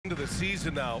Into the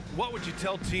season now, what would you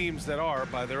tell teams that are,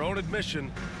 by their own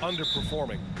admission,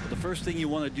 underperforming? The first thing you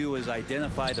want to do is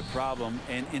identify the problem,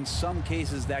 and in some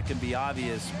cases that can be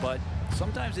obvious, but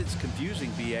sometimes it's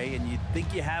confusing, BA, and you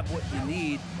think you have what you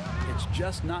need. It's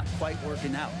just not quite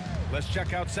working out. Let's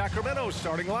check out Sacramento's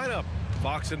starting lineup.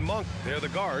 Fox and Monk, they're the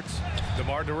guards.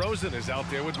 DeMar DeRozan is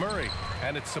out there with Murray.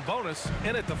 And it's Sabonis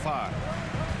in at the 5.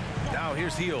 Now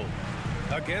here's Hield.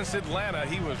 Against Atlanta,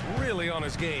 he was really on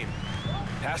his game.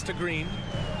 Pass to Green.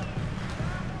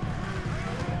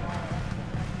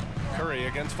 Curry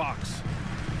against Fox.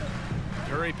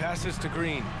 Curry passes to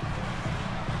Green.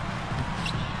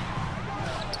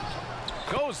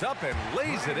 Goes up and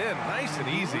lays it in, nice and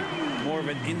easy. More of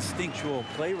an instinctual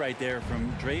play right there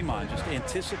from Draymond. Just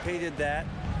anticipated that.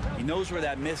 He knows where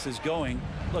that miss is going.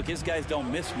 Look, his guys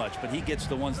don't miss much, but he gets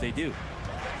the ones they do.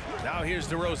 Now here's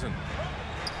DeRozan.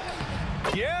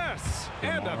 Yes!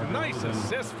 And a nice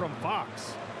assist from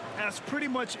Fox. As pretty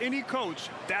much any coach,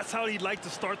 that's how he'd like to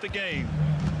start the game.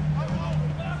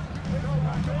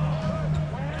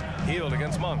 Hield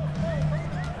against Monk.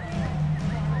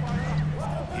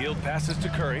 Hield passes to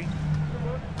Curry.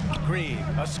 Green,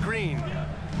 a screen.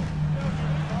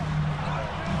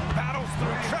 Battles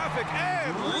through traffic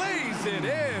and lays it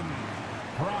in.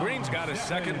 Green's got his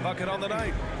second bucket on the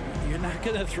night. You're not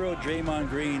going to throw Draymond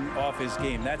Green off his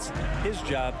game. That's his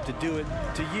job to do it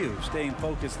to you, staying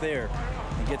focused there.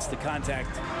 He gets the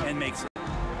contact and makes it.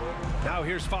 Now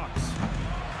here's Fox.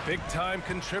 Big-time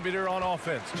contributor on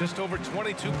offense. Just over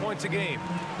 22 points a game.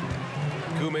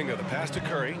 Kuminga, the pass to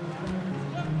Curry.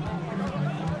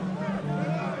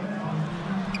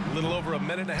 A little over a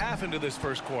minute and a half into this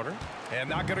first quarter. And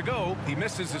not going to go. He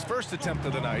misses his first attempt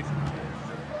of the night.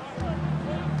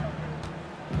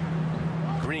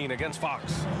 Green against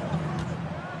Fox.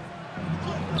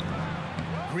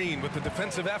 Green with the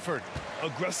defensive effort.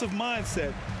 Aggressive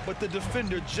mindset, but the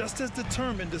defender just as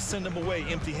determined to send him away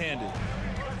empty-handed.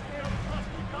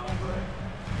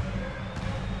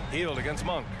 Hield against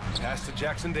Monk. Pass to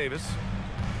Jackson Davis.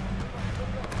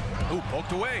 Ooh,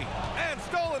 poked away. And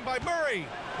stolen by Murray.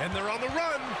 And they're on the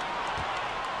run.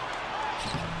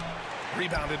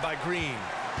 Rebounded by Green.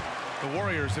 The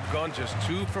Warriors have gone just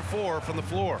 2 for 4 from the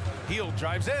floor. Hield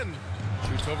drives in.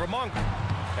 Shoots over Monk.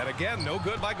 And again, no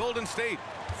good by Golden State.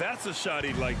 That's a shot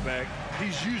he'd like back.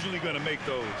 He's usually going to make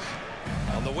those.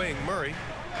 On the wing, Murray.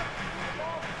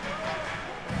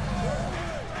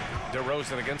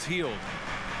 DeRozan against Hield.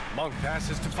 Monk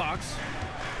passes to Fox.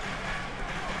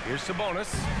 Here's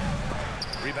Sabonis.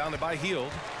 Rebounded by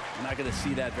Hield. I'm not going to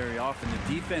see that very often.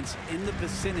 The defense in the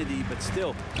vicinity, but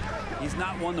still, he's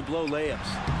not one to blow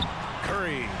layups.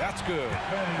 Curry, that's good.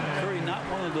 Curry, not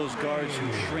one of those guards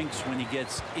who shrinks when he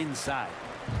gets inside.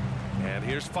 And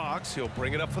here's Fox. He'll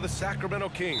bring it up for the Sacramento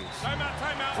Kings. Timeout,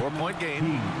 timeout. 4-point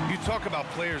game. You talk about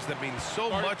players that mean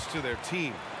so much to their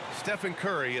team. Stephen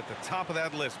Curry at the top of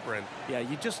that list, Brent. Yeah,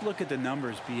 you just look at the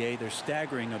numbers, BA. They're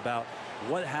staggering about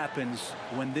what happens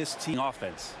when this team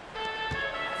offense.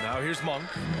 Now here's Monk.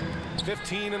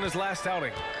 15 in his last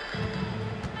outing.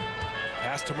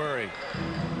 Pass to Murray.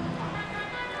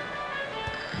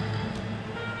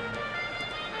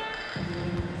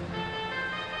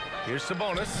 Here's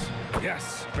Sabonis.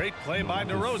 Yes, great play by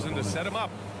DeRozan to set him up.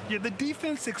 Yeah, the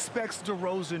defense expects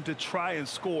DeRozan to try and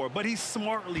score, but he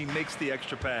smartly makes the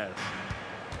extra pass.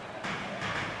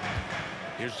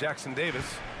 Here's Jackson Davis.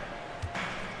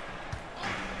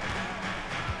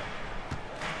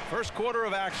 First quarter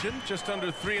of action, just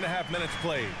under 3.5 minutes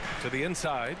played. To the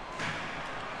inside.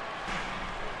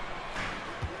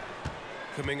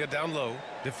 Kuminga down low,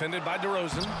 defended by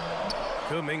DeRozan.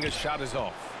 Kuminga's shot is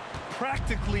off.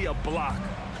 Practically a block.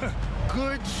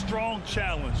 Good, strong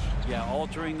challenge. Yeah,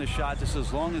 altering the shot just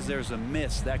as long as there's a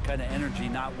miss, that kind of energy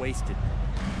not wasted.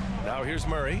 Now here's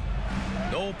Murray.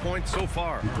 No points so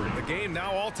far. The game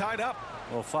now all tied up.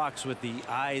 Well, Fox with the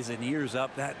eyes and ears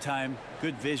up that time.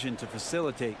 Good vision to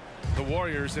facilitate. The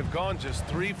Warriors have gone just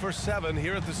 3 for 7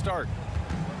 here at the start.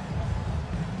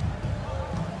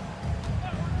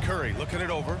 Curry looking it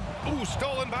over. Ooh,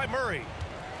 stolen by Murray.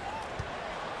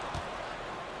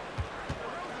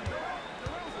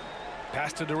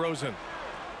 Pass to DeRozan.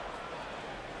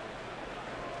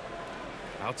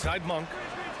 Outside Monk.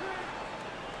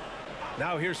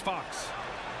 Now here's Fox.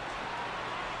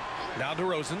 Now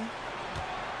DeRozan.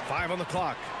 5 on the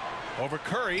clock. Over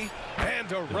Curry. And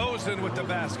DeRozan with the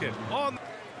basket.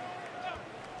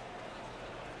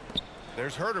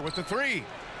 There's Herter with the 3.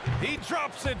 He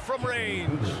drops it from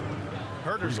range.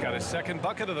 Herter's got his second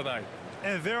bucket of the night.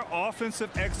 And their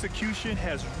offensive execution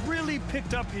has really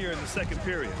picked up here in the second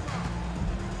period.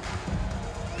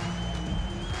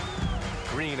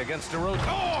 Green against DeRozan.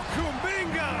 Oh,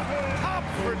 Kuminga! Top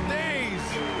for days!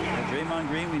 And Draymond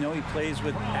Green, we know he plays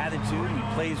with attitude, he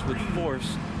plays with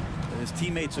force. And his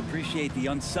teammates appreciate the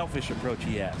unselfish approach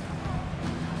he has.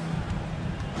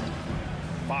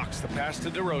 Fox, the pass to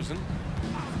DeRozan.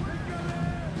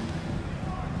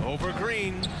 Over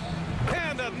Green.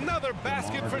 And another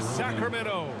basket for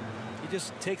Sacramento. He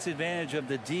just takes advantage of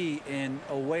the D in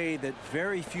a way that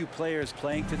very few players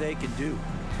playing today can do.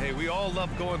 Hey, we all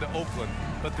love going to Oakland,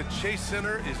 but the Chase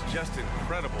Center is just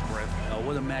incredible, Brent.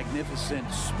 What a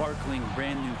magnificent, sparkling,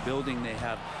 brand new building they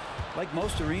have. Like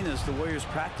most arenas, the Warriors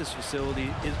practice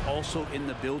facility is also in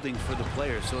the building for the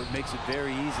players, so it makes it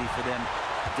very easy for them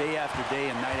day after day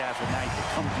and night after night to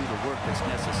come do the work that's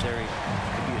necessary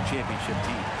to be a championship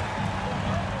team.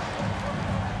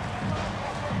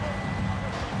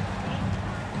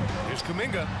 Here's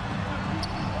Kuminga.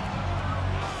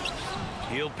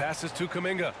 Hield passes to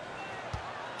Kuminga.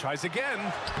 Tries again.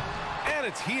 And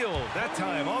it's Hield. That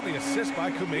time on the assist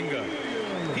by Kuminga.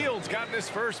 Hield's gotten his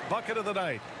first bucket of the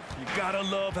night. You gotta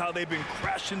love how they've been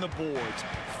crashing the boards,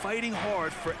 fighting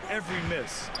hard for every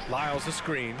miss. Lyles a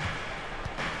screen.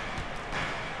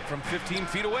 From 15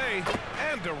 feet away.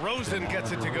 And DeRozan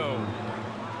gets it to go.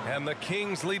 And the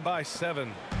Kings lead by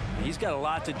 7. He's got a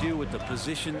lot to do with the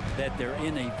position that they're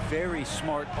in. A very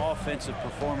smart offensive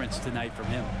performance tonight from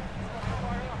him.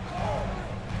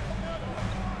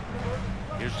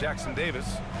 Here's Jackson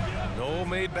Davis. No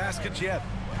made baskets yet.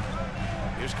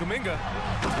 Here's Kuminga.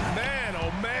 Man,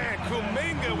 oh man,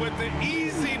 Kuminga with the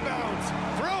easy bounce.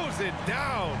 Throws it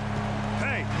down.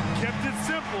 Hey, kept it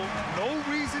simple. No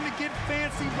reason to get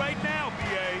fancy right now,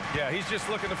 B.A. Yeah, he's just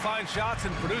looking to find shots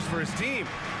and produce for his team.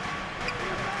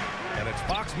 And it's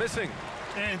Fox missing.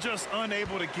 And just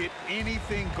unable to get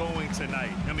anything going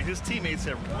tonight. I mean, his teammates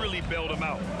have really bailed him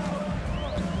out.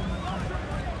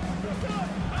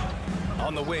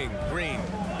 On the wing, Green.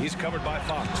 He's covered by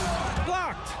Fox.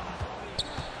 Blocked.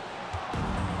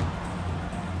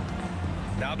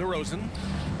 Now DeRozan.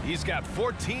 He's got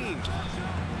 14.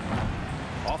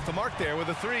 Off the mark there with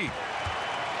a 3.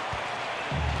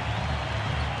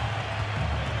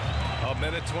 A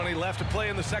minute 20 left to play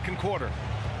in the second quarter.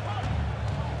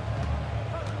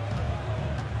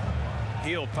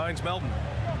 Hield finds Melton.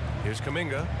 Here's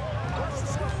Kuminga.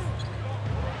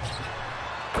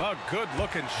 A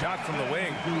good-looking shot from the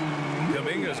wing.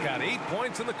 Kuminga's got 8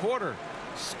 points in the quarter.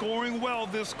 Scoring well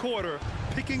this quarter,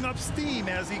 picking up steam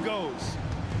as he goes.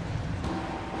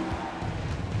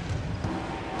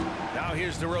 Now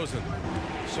here's DeRozan.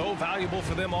 So valuable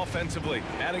for them offensively,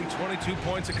 adding 22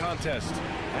 points a contest.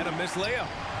 And a missed layup.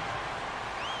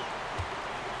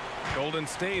 Golden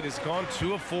State has gone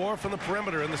 2 of 4 from the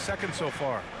perimeter in the second so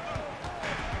far.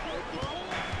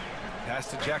 Pass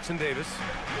to Jackson Davis.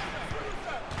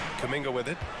 Kuminga with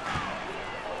it.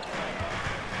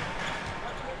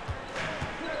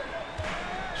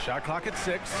 Shot clock at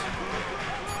 6.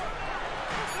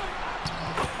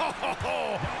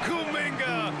 Oh,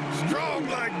 Kuminga, strong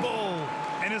like bull.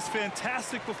 And his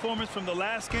fantastic performance from the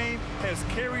last game has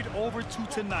carried over to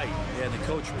tonight. Yeah, the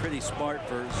coach pretty smart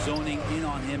for zoning in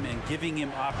on him and giving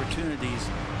him opportunities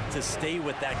to stay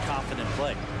with that confident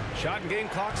play. Shot and game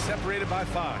clock separated by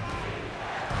 5.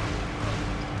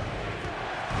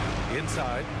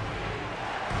 Inside.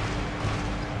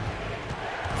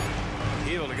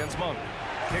 Hield against Monk.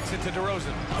 Kicks it to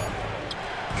DeRozan.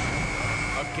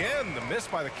 Again, the miss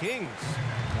by the Kings.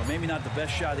 Well, maybe not the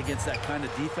best shot against that kind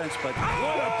of defense, but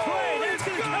what a play! That's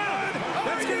good!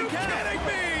 Are you kidding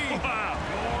me? Wow!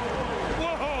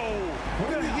 Whoa!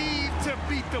 The heave to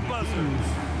beat the buzzers.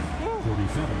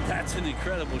 47. That's an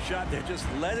incredible shot there. Just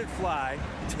let it fly,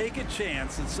 take a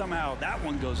chance, and somehow that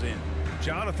one goes in.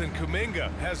 Jonathan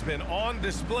Kuminga has been on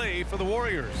display for the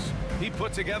Warriors. He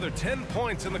put together 10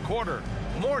 points in the quarter.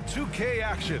 More 2K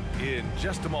action in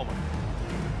just a moment.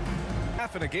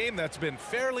 Half in a game that's been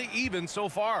fairly even so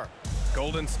far.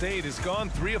 Golden State has gone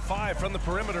 3 of 5 from the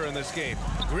perimeter in this game.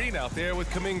 Green out there with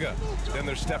Kuminga. Then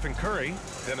there's Stephen Curry.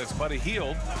 Then it's Buddy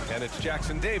Hield. And it's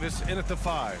Jackson Davis in at the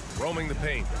 5, roaming the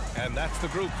paint. And that's the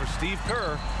group for Steve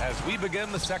Kerr as we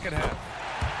begin the second half.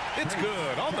 It's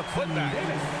good on the putback.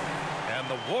 And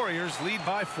the Warriors lead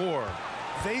by 4.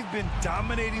 They've been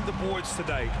dominating the boards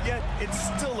tonight, yet it's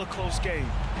still a close game.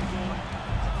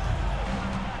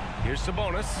 Here's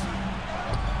Sabonis.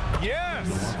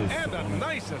 Yes! And a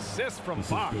nice assist from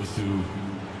Fox.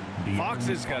 Fox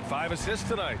has got 5 assists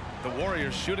tonight. The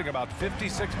Warriors shooting about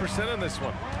 56% in this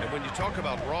one. And when you talk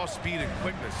about raw speed and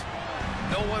quickness,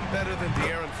 no one better than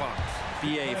De'Aaron Fox.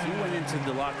 BA, if you went into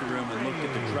the locker room and looked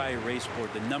at the dry erase board,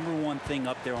 the #1 thing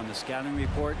up there on the scouting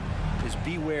report is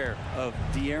beware of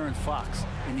De'Aaron Fox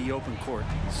in the open court.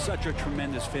 Such a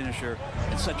tremendous finisher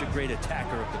and such a great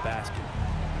attacker of the basket.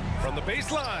 From the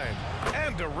baseline,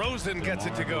 and DeRozan gets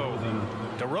it to go.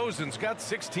 DeRozan's got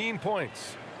 16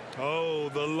 points. Oh,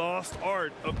 the lost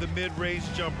art of the mid-range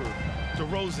jumper.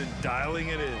 DeRozan dialing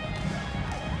it in.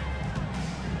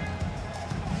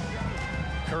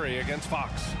 Curry against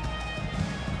Fox.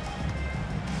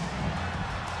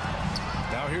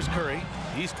 Now here's Curry.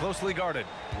 He's closely guarded.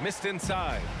 Missed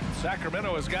inside.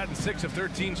 Sacramento has gotten 6 of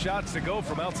 13 shots to go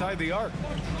from outside the arc.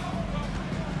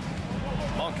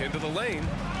 Monk into the lane.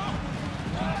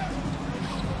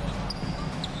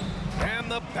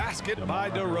 And the basket by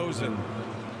DeRozan.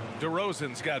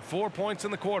 DeRozan's got 4 points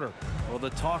in the quarter. Well, the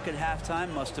talk at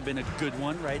halftime must have been a good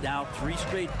one. Right now, 3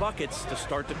 straight buckets to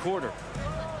start the quarter.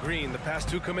 Green, the pass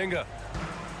to Kuminga.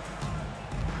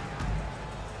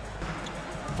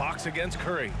 Fox against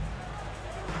Curry.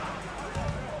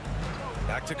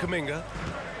 Back to Kuminga.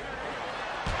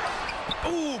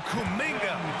 Ooh,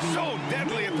 Kuminga, so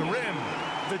deadly at the rim.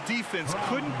 The defense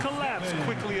couldn't collapse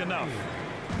quickly enough.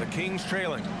 The Kings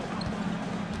trailing.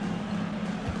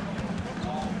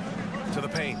 To the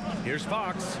paint. Here's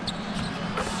Fox.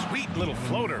 Sweet little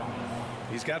floater.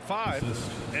 He's got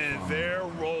 5. And they're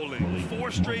rolling.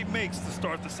 4 straight makes to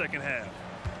start the second half.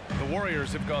 The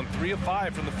Warriors have gone 3 of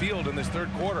 5 from the field in this third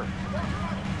quarter.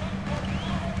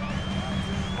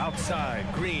 Outside,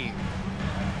 Green.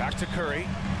 Back to Curry.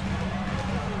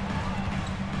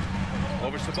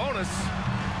 Over Sabonis.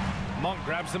 Monk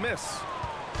grabs the miss.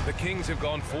 The Kings have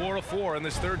gone 4 of 4 in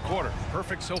this third quarter.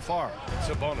 Perfect so far.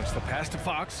 Sabonis, the pass to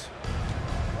Fox.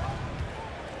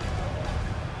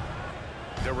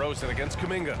 DeRozan against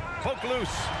Kuminga. Poke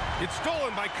loose. It's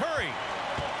stolen by Curry.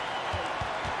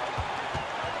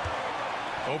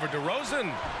 Over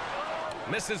DeRozan.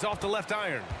 Misses off the left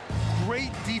iron.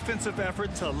 Great defensive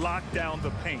effort to lock down the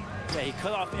paint. Yeah, he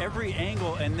cut off every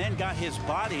angle and then got his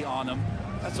body on him.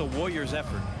 That's a Warriors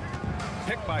effort.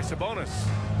 Picked by Sabonis.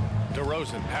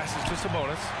 DeRozan passes to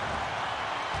Sabonis.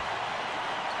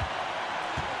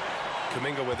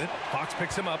 Kuminga with it. Fox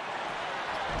picks him up.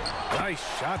 Nice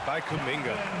shot by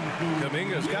Kuminga.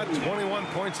 Kuminga's got 21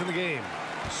 points in the game.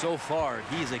 So far,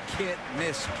 he's a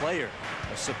can't-miss player.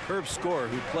 A superb scorer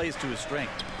who plays to his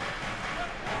strength.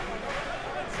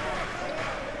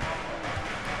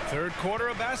 Third quarter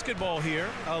of basketball here.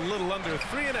 A little under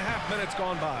 3.5 minutes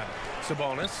gone by.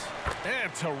 Sabonis.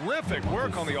 And terrific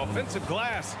work on the offensive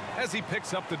glass as he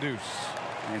picks up the deuce.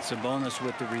 And Sabonis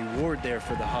with the reward there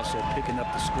for the hustle, picking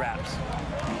up the scraps.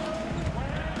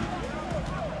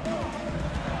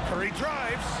 Curry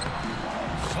drives.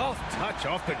 Soft touch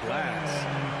off the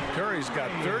glass. Curry's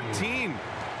got 13.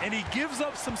 And he gives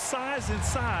up some size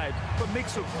inside, but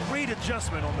makes a great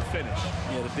adjustment on the finish.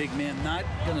 Yeah, the big man not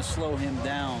going to slow him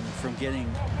down from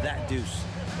getting that deuce.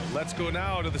 Let's go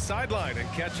now to the sideline and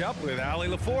catch up with Allie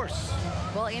LaForce.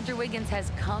 Well, Andrew Wiggins has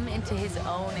come into his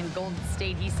own in Golden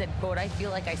State. He said, quote, "I feel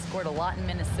like I scored a lot in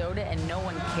Minnesota and no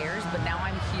one cares, but now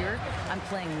I'm here. I'm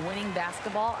playing winning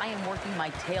basketball. I am working my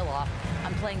tail off.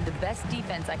 I'm playing the best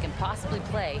defense I can possibly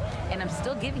play, and I'm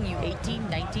still giving you 18,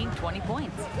 19, 20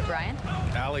 points." Brian?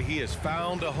 Allie, he has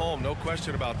found a home. No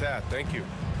question about that. Thank you.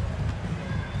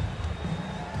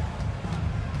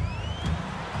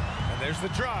 And there's the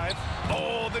drive.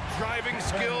 Oh, the driving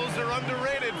skills are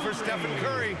underrated for Stephen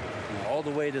Curry. All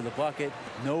the way to the bucket,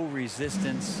 no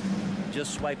resistance,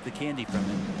 just swipe the candy from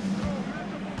him.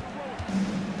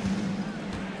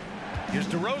 Here's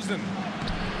DeRozan.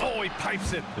 Oh, he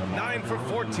pipes it. 9 for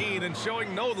 14 and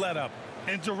showing no let up.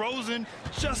 And DeRozan,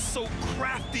 just so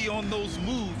crafty on those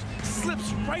moves,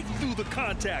 slips right through the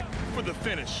contact for the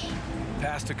finish.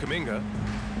 Pass to Kuminga.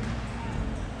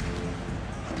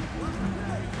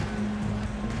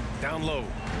 Down low.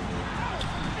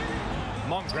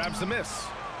 Monk grabs the miss.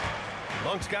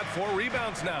 Monk's got 4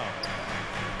 rebounds now.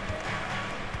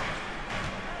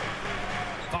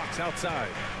 Fox outside.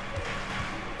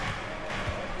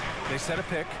 They set a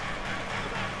pick.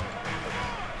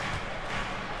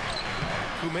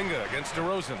 Kuminga against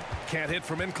DeRozan. Can't hit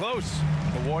from in close.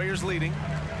 The Warriors leading.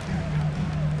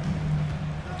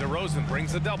 DeRozan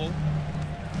brings the double.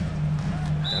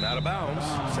 And out of bounds.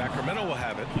 Sacramento will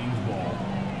have it.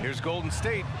 Here's Golden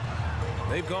State.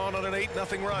 They've gone on an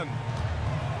 8-0 run.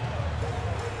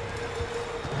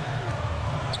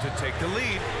 To take the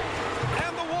lead.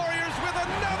 And the Warriors with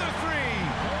another 3.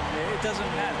 It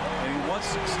doesn't matter. I mean, once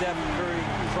Steph Curry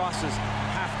crosses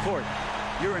half court,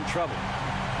 you're in trouble.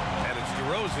 And it's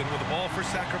DeRozan with the ball for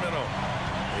Sacramento.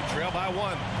 They trail by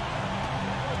 1.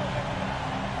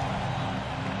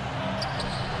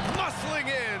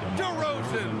 Muscling in,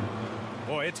 DeRozan.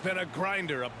 Boy, it's been a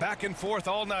grinder, a back and forth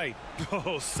all night.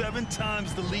 Oh, 7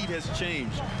 times the lead has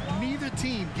changed. Neither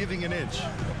team giving an inch.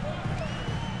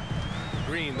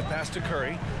 Green, the pass to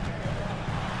Curry.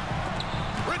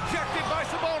 Rejected by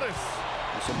Sabonis.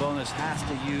 Sabonis has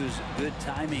to use good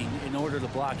timing in order to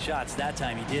block shots. That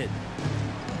time he did.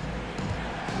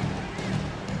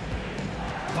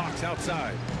 Fox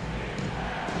outside.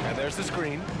 And there's the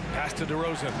screen. Pass to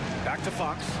DeRozan. Back to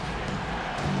Fox.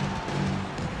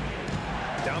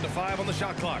 Down to 5 on the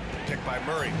shot clock. Picked by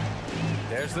Murray.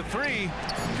 There's the 3.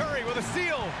 Curry with a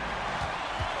steal.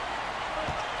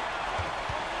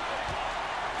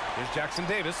 Here's Jackson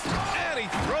Davis. And he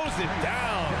throws it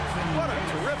down. What a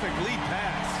terrific lead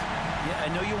pass. Yeah, I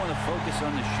know you want to focus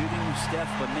on the shooting of Steph,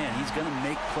 but man, he's going to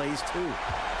make plays too.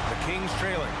 The Kings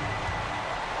trailing.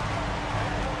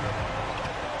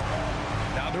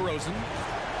 Now DeRozan.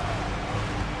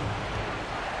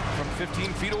 From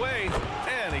 15 feet away.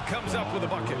 And he comes up with a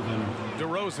bucket.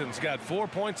 DeRozan's got 4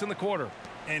 points in the quarter.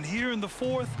 And here in the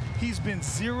 4th, he's been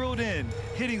zeroed in,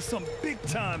 hitting some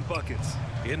big-time buckets.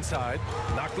 Inside,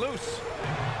 knocked loose.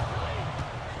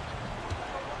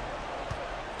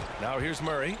 Now here's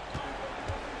Murray.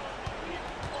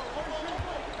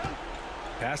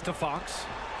 Pass to Fox.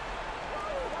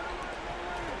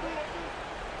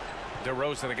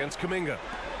 DeRozan against Kuminga.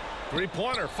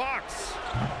 Three-pointer, Fox.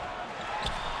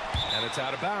 And it's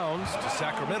out of bounds to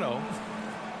Sacramento.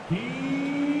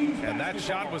 And that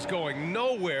shot was going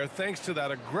nowhere thanks to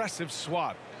that aggressive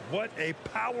swat. What a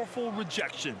powerful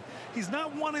rejection. He's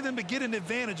not wanting them to get an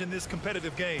advantage in this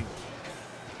competitive game.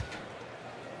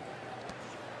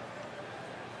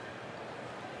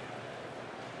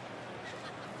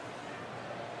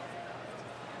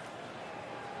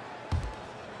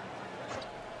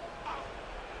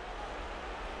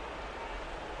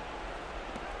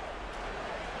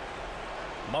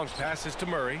 Monk passes to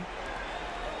Murray.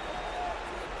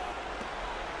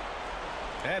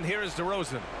 And here is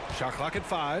DeRozan. Shot clock at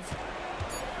 5.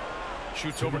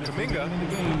 Shoots over Kuminga.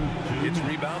 It's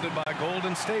rebounded by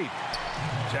Golden State.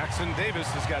 Jackson Davis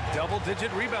has got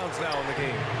double-digit rebounds now in the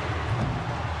game.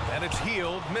 And it's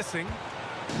Hield missing.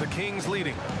 The Kings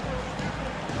leading.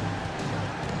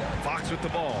 Fox with the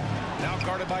ball. Now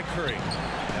guarded by Curry.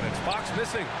 And it's Fox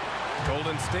missing.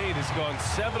 Golden State has gone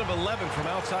 7 of 11 from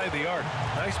outside the arc.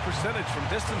 Nice percentage from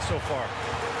distance so far.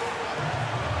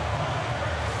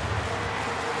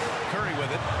 Curry with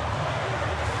it.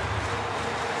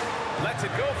 Lets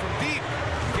it go from deep.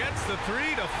 Gets the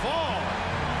 3 to fall.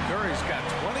 Curry's got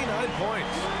 29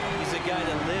 points. He's a guy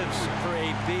that lives for a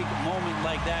big moment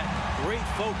like that. Great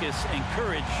focus and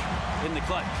courage in the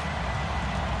clutch.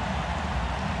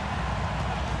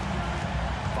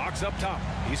 Fox up top.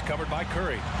 He's covered by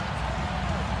Curry.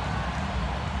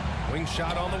 Wing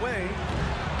shot on the way.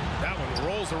 That one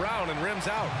rolls around and rims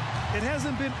out. It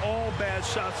hasn't been all bad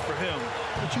shots for him,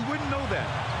 but you wouldn't know that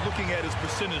looking at his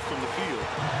percentage from the field.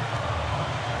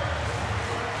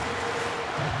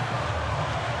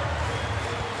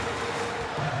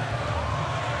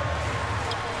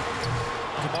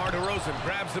 DeMar DeRozan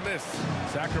grabs the miss.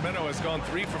 Sacramento has gone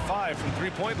 3 for 5 from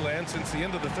three-point land since the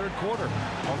end of the 3rd quarter.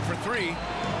 1 for 3.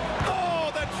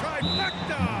 Oh, the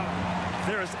trifecta!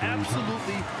 There is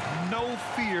absolutely no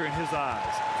fear in his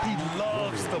eyes. He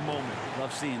loves the moment.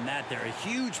 Love seeing that there. A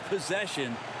huge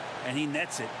possession, and he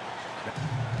nets it.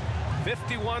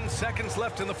 51 seconds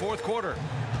left in the 4th quarter.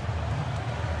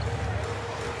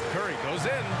 Curry goes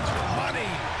in. Money.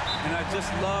 And I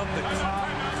just love the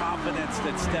confidence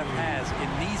that Steph has in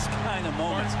these kind of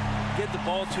moments. Get the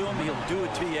ball to him, he'll do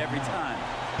it to you every time.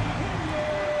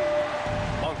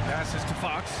 Monk passes to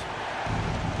Fox.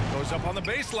 Goes up on the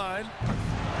baseline.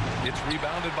 It's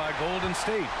rebounded by Golden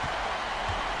State.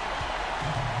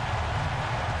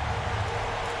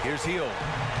 Here's Hield.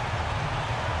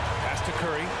 Pass to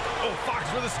Curry. Oh, Fox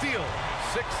with a steal.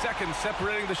 6 seconds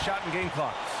separating the shot and game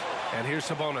clocks. And here's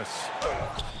Sabonis.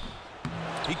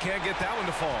 He can't get that one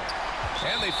to fall.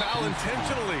 And they foul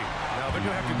intentionally. Now they're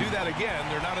going to have to do that again.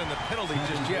 They're not in the penalty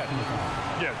just yet.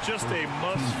 Yeah, just a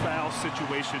must-foul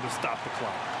situation to stop the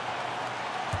clock.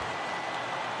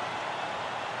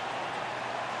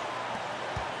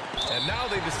 And now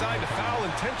they decide to foul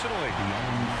intentionally.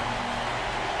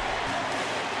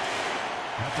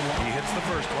 He hits the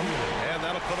first one, and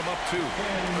that'll put him up 2. A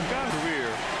guy's career.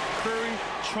 Curry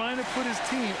trying to put his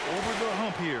team over the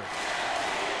hump here.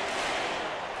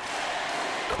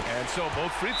 And so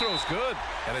both free throws good,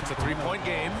 and it's a 3-point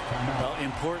game. Well,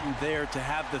 important there to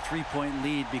have the 3-point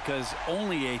lead because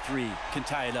only a 3 can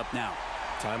tie it up now.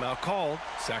 Timeout called.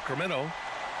 Sacramento.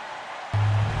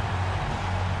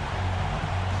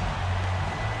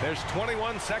 There's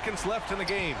 21 seconds left in the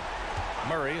game.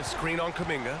 Murray, a screen on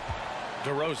Kuminga.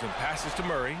 DeRozan passes to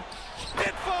Murray.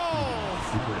 It falls!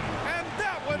 And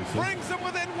that one brings them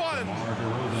within one.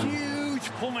 Huge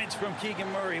points from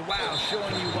Keegan Murray. Wow,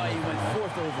 showing you why he went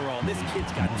 4th overall. This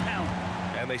kid's got talent.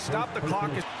 And they stop the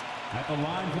clock at the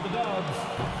line for the Dubs.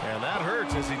 And that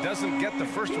hurts as he doesn't get the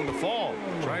first one to fall.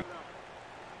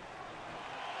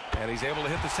 And he's able to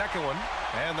hit the second one,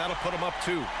 and that'll put him up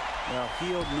 2. Well,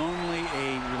 Hield, normally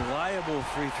a reliable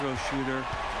free throw shooter,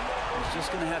 is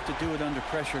just going to have to do it under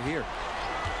pressure here.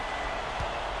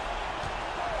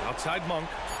 Outside Monk,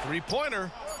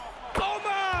 3-pointer. Oh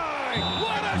my!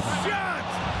 What a shot!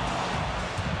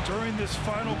 During this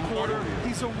final quarter,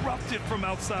 he's erupted from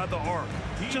outside the arc.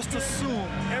 Just assume.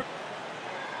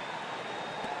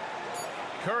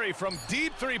 Curry from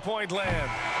deep 3-point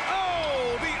land.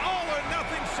 Oh, the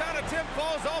all-or-nothing shot attempt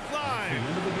falls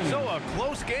offline. So a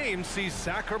close game sees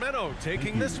Sacramento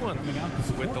taking this one.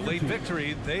 With the late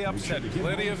victory, they upset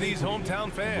plenty of these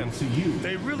hometown fans.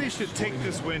 They really should take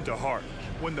this win to heart.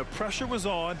 When the pressure was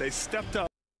on, they stepped up.